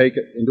when you take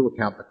it into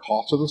account the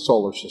cost of the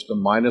solar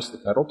system minus the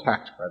federal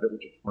tax credit,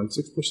 which is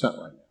 26%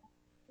 right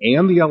now,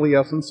 and the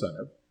LES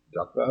incentive,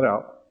 deduct that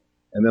out,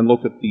 and then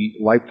look at the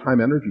lifetime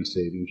energy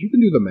savings. You can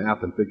do the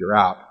math and figure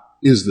out,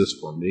 is this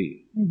for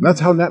me? And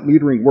that's how net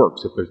metering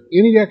works. If there's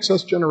any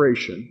excess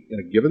generation in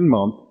a given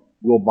month,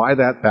 we'll buy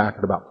that back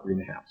at about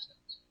 3.5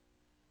 cents.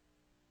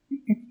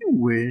 If you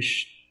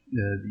wish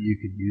that you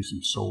could use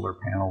some solar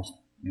panels,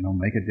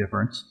 make a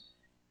difference,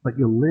 but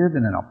you live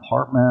in an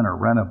apartment or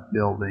rent a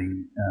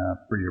building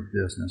for your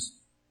business,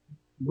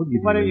 what do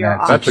you do in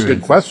that situation? That's a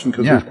good question,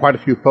 because there's quite a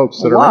few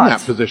folks that are in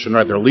that position,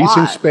 right? They're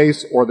leasing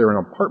space or they're in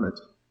apartments.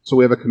 So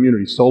we have a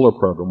community solar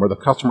program where the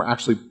customer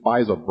actually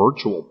buys a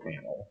virtual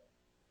panel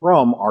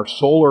from our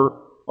solar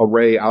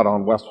array out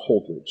on West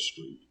Holdridge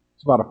Street.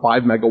 It's about a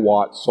 5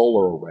 megawatt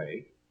solar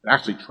array. It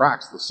actually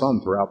tracks the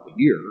sun throughout the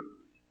year.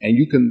 And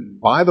you can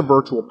buy the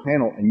virtual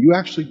panel and you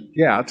actually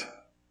get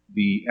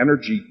the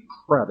energy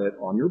credit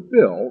on your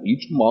bill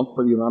each month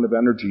for the amount of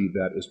energy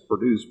that is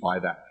produced by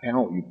that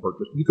panel you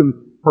purchase. You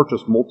can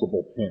purchase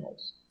multiple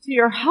panels. So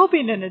you're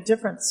helping in a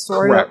different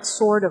sort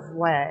of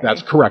way.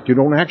 That's correct. You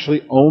don't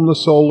actually own the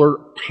solar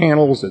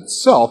panels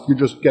itself. You're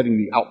just getting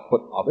the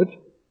output of it.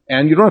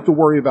 And you don't have to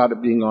worry about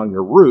it being on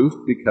your roof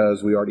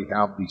because we already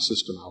have the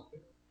system out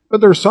there.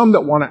 But there are some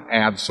that want to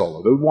add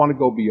solar. They want to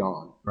go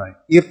beyond. Right.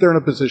 If they're in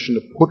a position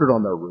to put it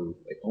on their roof,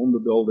 they own the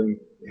building,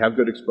 they have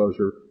good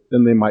exposure,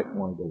 then they might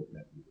want to go with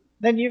net metering.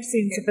 Then you've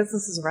seen some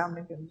businesses around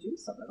Lincoln do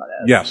something like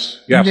that.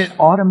 Yes. And it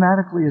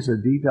automatically is a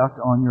deduct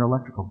on your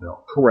electrical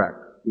bill. Correct.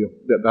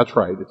 That's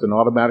right. It's an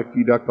automatic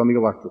deduct on the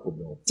electrical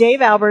bill.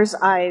 Dave Alber's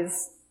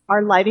eyes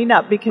are lighting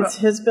up because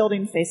his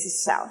building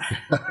faces south.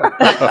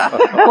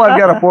 Well, I've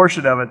got a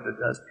portion of it that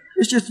does.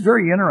 It's just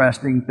very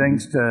interesting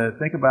things to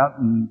think about.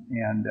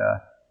 And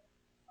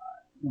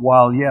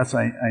while, yes,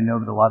 I know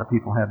that a lot of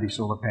people have these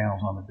solar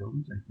panels on the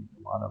buildings, I think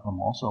a lot of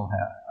them also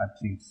have, I've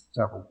seen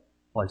several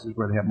places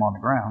where they have them on the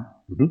ground.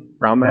 Mm-hmm.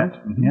 Ground mount.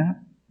 Yeah.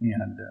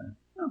 And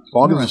as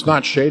long as it's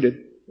not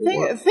shaded.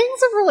 Things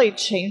have really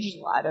changed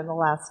a lot in the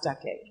last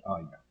decade. Oh,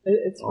 yeah.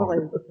 It's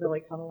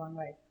really come a long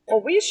way.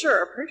 Well, we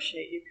sure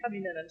appreciate you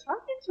coming in and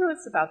talking to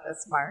us about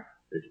this, Mark.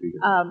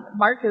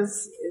 Mark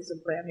is a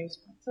brand new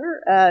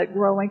sponsor at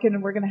Grow Lincoln,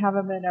 and we're going to have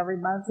him in every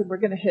month, and we're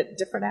going to hit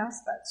different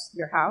aspects,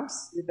 your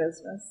house, your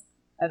business,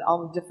 and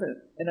all the different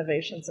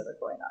innovations that are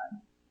going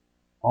on.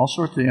 All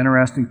sorts of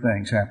interesting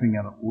things happening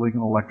at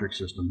Lincoln Electric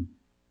System.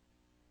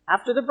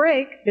 After the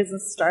break,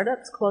 business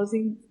startups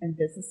closing and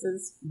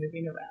businesses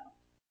moving around.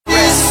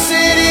 This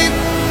city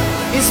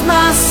is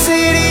my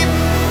city,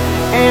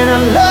 and I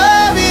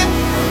love it.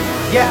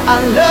 Yeah,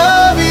 I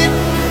love it.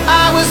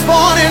 I was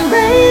born and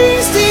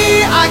raised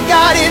here. I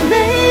gotta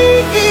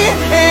make it,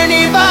 and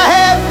if I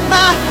have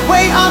my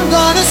way, I'm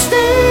gonna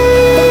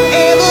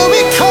stay.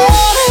 Every corner.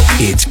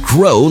 It's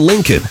Grow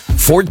Lincoln,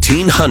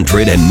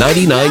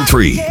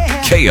 1499.3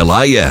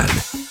 KLIN.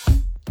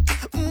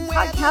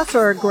 Podcasts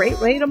are a great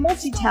way to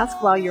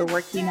multitask while you're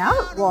working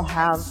out. We'll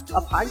have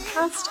a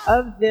podcast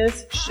of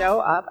this show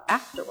up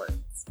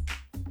afterwards.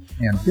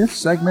 And this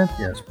segment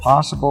is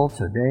possible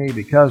today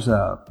because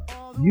of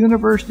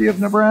University of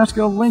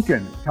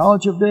Nebraska-Lincoln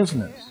College of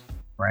Business,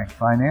 Frank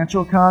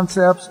Financial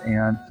Concepts,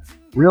 and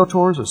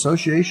Realtors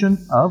Association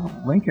of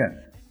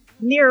Lincoln.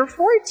 Near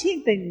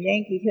 14th and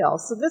Yankee Hill,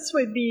 so this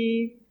would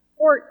be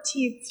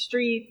 14th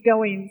Street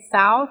going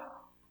south.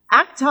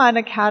 Acton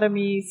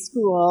Academy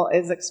School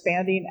is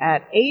expanding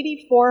at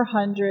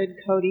 8400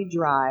 Cody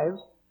Drive,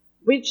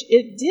 which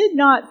it did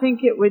not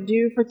think it would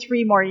do for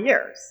 3 more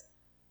years.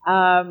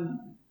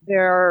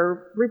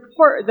 Their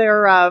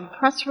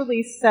press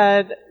release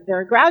said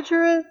their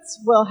graduates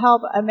will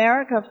help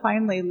America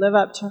finally live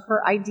up to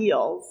her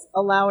ideals,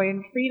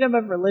 allowing freedom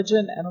of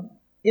religion and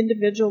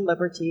individual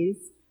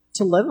liberties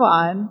to live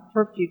on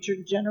for future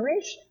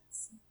generations.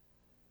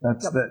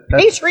 That's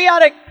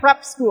patriotic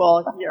prep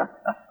school here.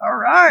 All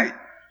right.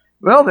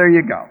 Well, there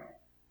you go.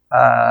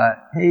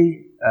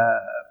 Hey,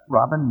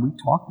 Robin, we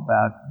talked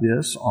about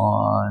this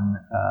on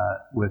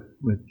with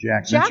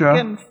Jack Mitchell.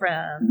 And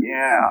Friends.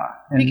 Yeah.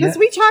 Because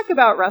we talk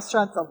about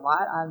restaurants a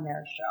lot on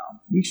their show.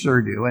 We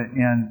sure do.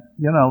 And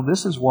you know,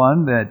 this is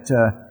one that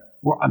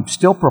I'm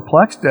still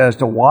perplexed as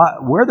to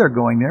where they're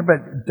going there,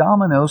 but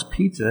Domino's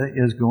Pizza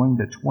is going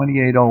to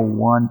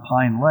 2801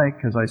 Pine Lake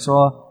because I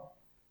saw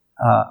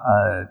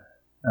a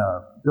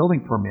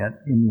building permit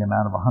in the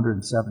amount of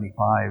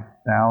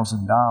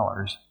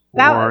 $175,000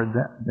 for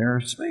their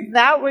space.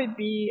 That would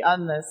be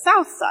on the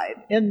south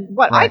side, in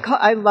what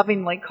I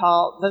lovingly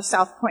call the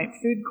South Point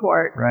Food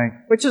Court, right,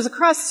 which is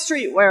across the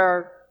street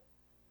where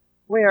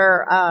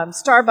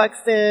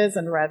Starbucks is,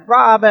 and Red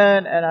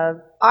Robin, and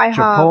a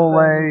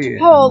IHOP,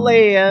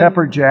 Chipotle, and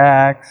Pepper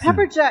Jack,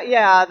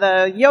 yeah,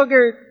 the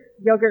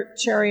yogurt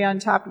cherry on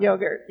top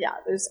yogurt, yeah.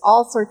 There's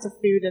all sorts of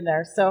food in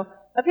there. So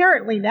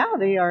apparently now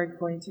they are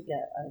going to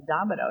get a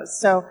Domino's.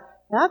 So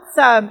that's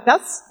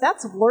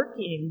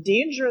lurking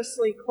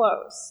dangerously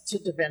close to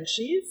Da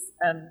Vinci's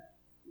and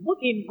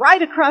looking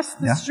right across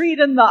the street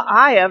in the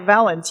eye of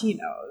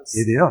Valentino's.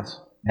 It is.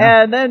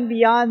 Yeah. And then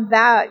beyond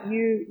that,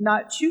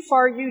 not too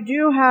far, you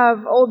do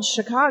have Old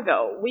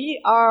Chicago. We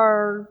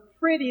are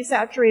pretty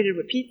saturated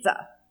with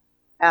pizza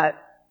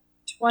at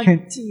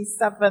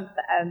 27th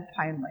and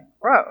Pine Lake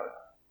Road.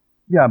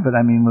 Yeah, but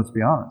I mean, let's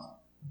be honest.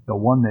 The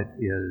one that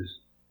is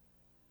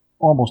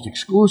almost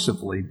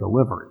exclusively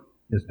delivery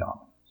is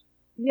Domino's.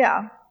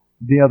 Yeah.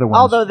 The other ones,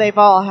 although they've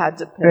all had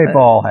to pivot. They've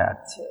all had,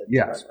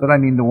 yes. But I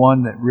mean, the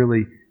one that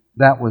really,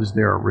 that was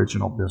their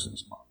original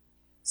business model.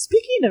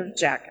 Speaking of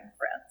Jack and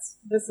Friends,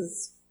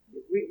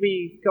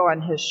 we go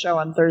on his show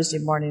on Thursday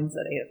mornings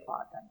at 8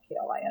 o'clock on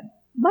KLIN.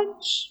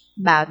 Lunch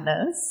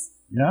Madness.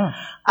 Yeah.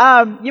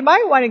 You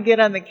might want to get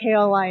on the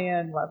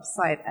KLIN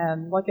website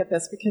and look at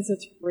this because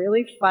it's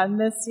really fun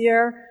this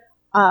year.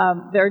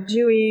 They're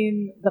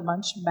doing the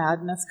Munch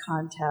Madness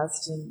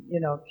contest, and,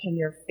 can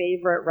your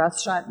favorite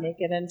restaurant make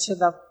it into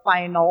the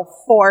final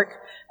fork,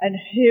 and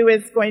who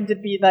is going to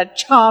be the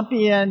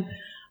champion?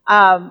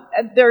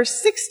 There's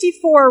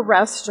 64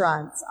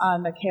 restaurants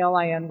on the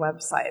KLIN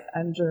website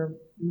under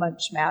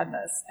Munch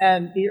Madness,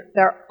 and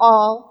they're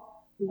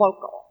all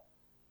local.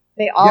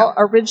 They all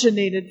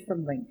originated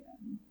from Lincoln.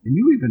 And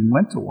you even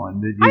went to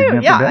one, did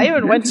you? I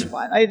even went to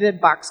one. I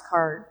did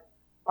Boxcar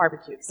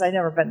Barbecue, because I'd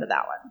never been to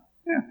that one.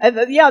 Yeah. And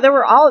there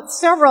were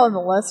several on the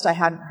list I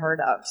hadn't heard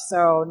of,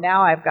 so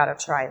now I've got to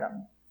try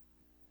them.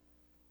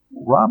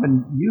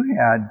 Robin, you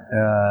had,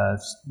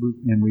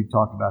 and we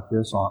talked about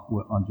this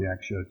on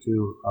Jack's show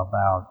too,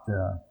 about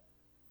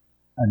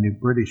a new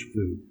British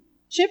food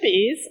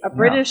Chippies, a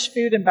British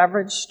food and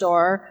beverage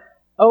store,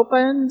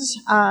 opens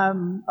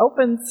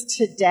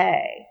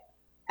today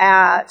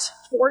at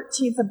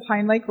 14th and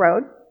Pine Lake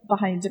Road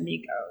behind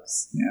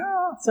Amigos.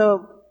 Yeah.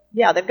 So,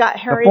 yeah, they've got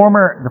Harry...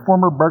 The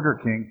former Burger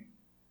King.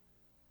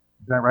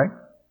 Is that right?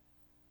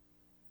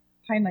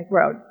 Pine Lake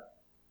Road.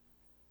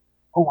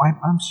 Oh,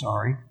 I'm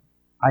sorry.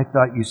 I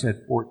thought you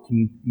said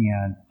 14th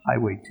and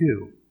Highway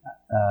 2.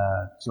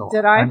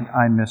 Did I?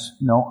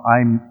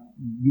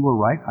 You were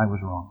right. I was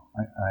wrong.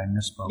 I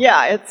misspoke.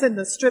 Yeah, it's in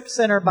the strip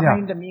center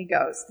behind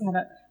Amigos, kind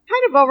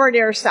of over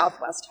near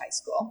Southwest High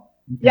School.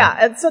 Okay. Yeah,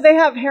 and so they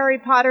have Harry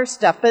Potter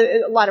stuff, but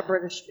a lot of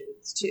British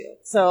foods too.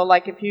 So,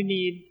 like if you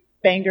need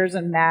bangers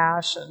and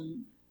mash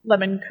and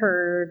lemon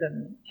curd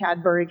and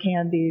Cadbury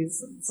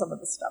candies and some of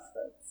the stuff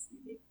that's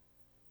unique.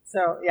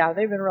 So, yeah,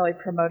 they've been really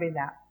promoting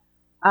that.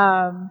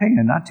 Hey,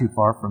 and not too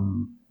far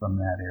from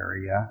that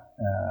area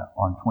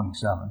on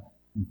 27th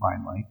in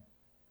Pine Lake.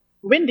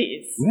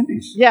 Wendy's.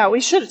 Wendy's. Yeah,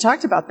 we should have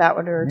talked about that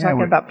when we were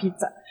talking about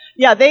pizza.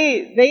 Yeah,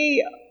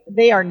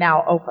 they are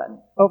now open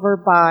over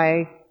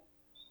by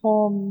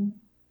Home.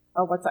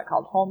 Oh, what's that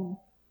called?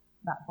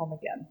 Not Home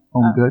Again.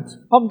 Home Goods.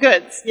 Home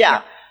Goods.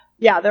 Yeah,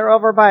 they're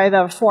over by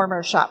the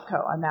former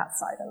Shopco on that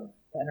side of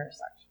the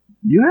intersection.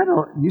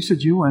 You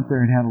said you went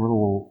there and had a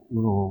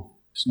little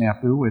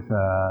snafu with.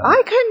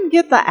 I couldn't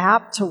get the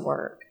app to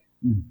work,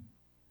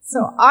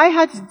 so I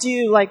had to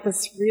do like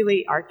this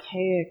really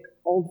archaic,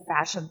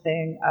 old-fashioned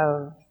thing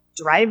of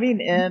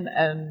driving in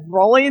and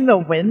rolling the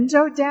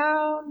window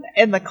down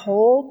in the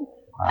cold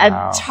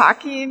and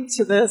talking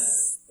to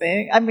this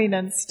thing. I mean,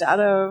 instead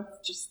of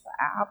just the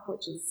app,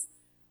 which is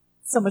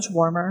so much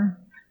warmer.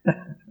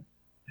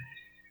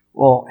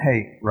 Well,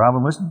 hey,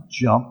 Robin, let's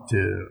jump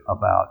to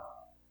about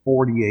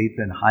 48th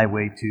and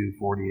Highway 2,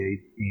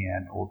 48th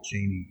and Old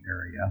Cheney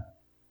area.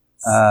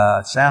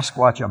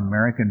 Sasquatch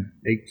American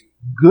Baked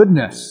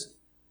Goodness.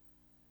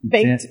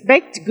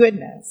 Baked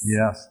goodness.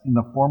 Yes, in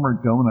the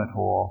former donut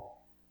hole.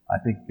 I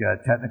think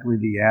technically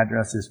the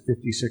address is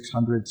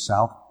 5600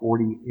 South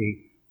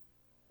 48th.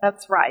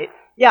 That's right.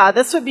 Yeah,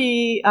 this would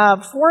be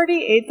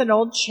 48th and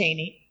Old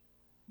Cheney,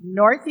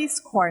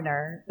 northeast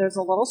corner. There's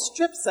a little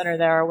strip center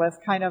there with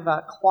kind of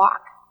a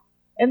clock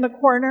in the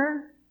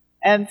corner,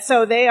 and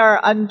so they are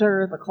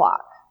under the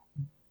clock.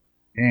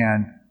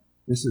 And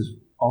this is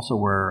also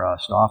where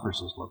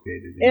Stouffer's is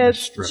located.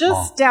 It's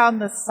just down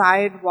the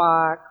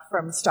sidewalk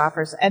from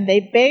Stouffer's, and they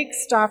bake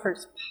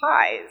Stouffer's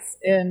pies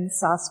in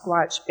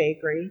Sasquatch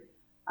Bakery,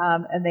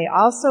 and they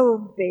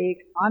also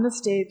bake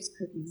Honest Abe's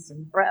cookies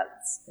and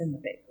breads in the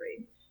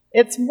bakery.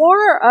 It's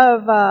more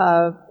of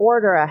a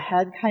order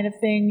ahead kind of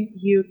thing.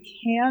 You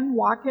can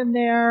walk in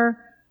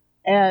there,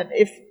 and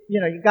if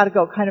you got to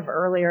go kind of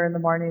earlier in the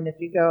morning. If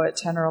you go at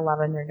 10 or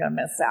 11, you're going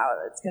to miss out.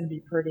 It's going to be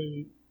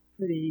pretty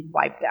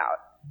wiped out.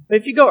 But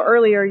if you go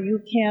earlier,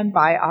 you can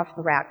buy off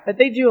the rack. But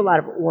they do a lot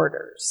of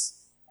orders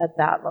at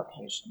that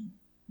location.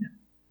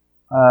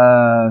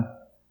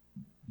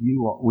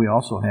 We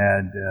also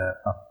had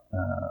a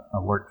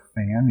Alert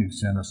fan who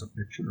sent us a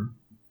picture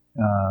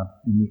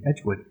in the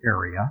Edgewood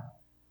area.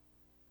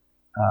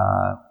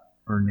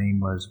 Her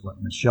name was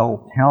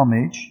Michelle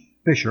Talmadge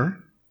Fisher,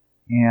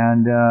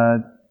 and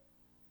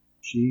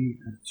she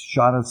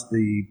shot us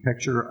the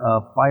picture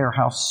of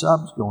Firehouse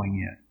Subs going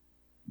in.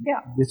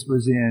 Yeah, this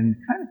was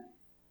in kind of.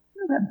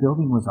 That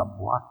building was a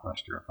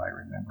Blockbuster, if I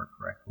remember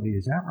correctly.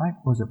 Is that right?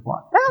 Was it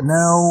Blockbuster?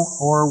 No,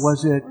 or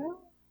was it?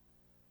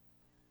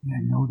 Yeah,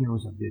 I know there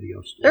was a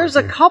video store. There's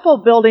a couple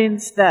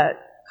buildings that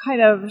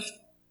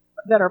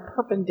are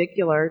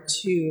perpendicular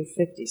to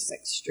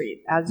 56th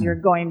Street as you're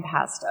going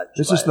past Edgewood.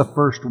 This is the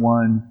first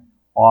one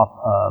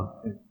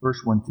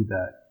to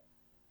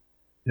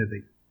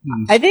the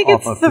east. I think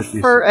it's the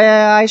first.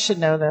 I should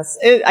know this.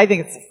 I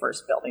think it's the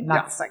first building,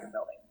 not the second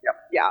building. Yep.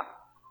 Yeah.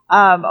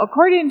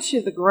 According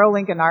to the Grow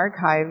Lincoln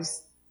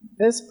Archives,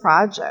 this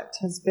project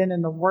has been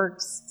in the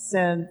works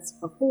since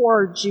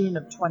before June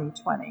of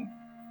 2020.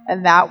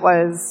 And that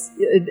was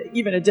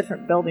even a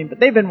different building,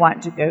 but they've been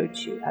wanting to go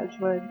to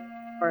Edgewood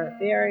for a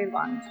very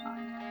long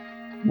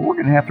time. Well, we're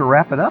going to have to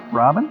wrap it up,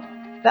 Robin.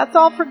 That's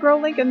all for Grow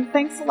Lincoln.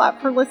 Thanks a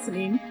lot for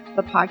listening.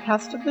 The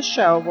podcast of the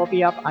show will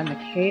be up on the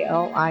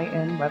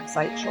KLIN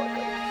website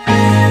shortly.